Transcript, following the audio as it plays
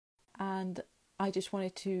and I just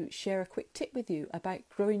wanted to share a quick tip with you about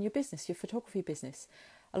growing your business, your photography business.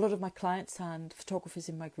 A lot of my clients and photographers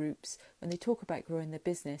in my groups, when they talk about growing their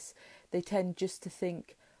business, they tend just to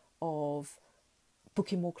think of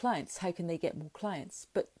booking more clients. How can they get more clients?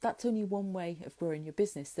 But that's only one way of growing your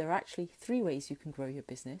business. There are actually 3 ways you can grow your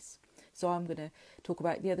business. So I'm going to talk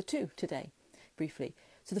about the other 2 today, briefly.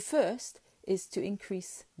 So the first is to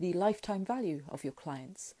increase the lifetime value of your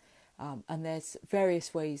clients. And there's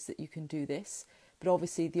various ways that you can do this. But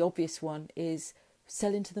obviously the obvious one is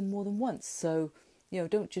selling to them more than once. So,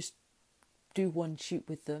 don't just do one shoot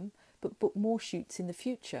with them, but book more shoots in the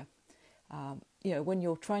future. When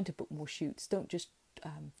you're trying to book more shoots, don't just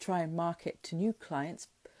try and market to new clients,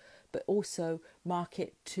 but also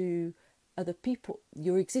market to other people,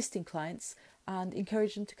 your existing clients, and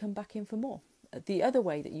encourage them to come back in for more. The other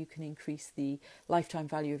way that you can increase the lifetime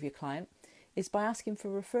value of your client is by asking for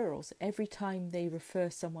referrals. Every time they refer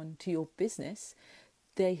someone to your business,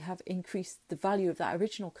 they have increased, the value of that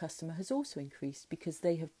original customer has also increased because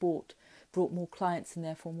they have brought more clients and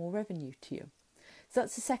therefore more revenue to you. So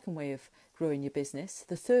that's the second way of growing your business.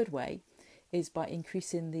 The third way is by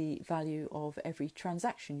increasing the value of every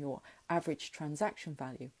transaction, your average transaction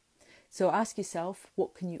value. So ask yourself,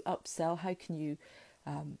 what can you upsell? How can you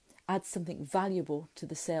add something valuable to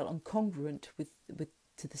the sale and congruent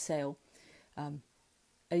to the sale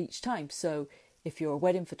each time? So if you're a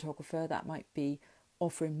wedding photographer, that might be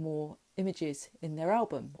offering more images in their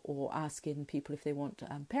album, or asking people if they want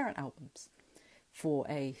parent albums. For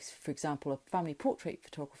example, a family portrait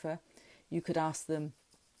photographer, you could ask them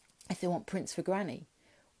if they want prints for granny,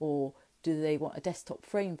 or do they want a desktop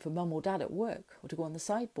frame for mum or dad at work, or to go on the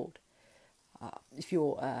sideboard. If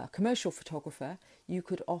you're a commercial photographer, you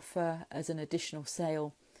could offer as an additional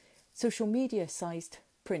sale social media sized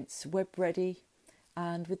prints, web ready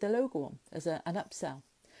and with the logo on as an upsell.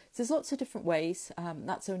 So there's lots of different ways,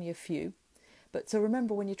 that's only a few. But so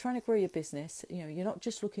remember, when you're trying to grow your business, you're not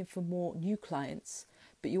just looking for more new clients,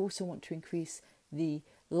 but you also want to increase the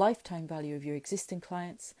lifetime value of your existing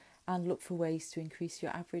clients and look for ways to increase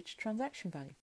your average transaction value.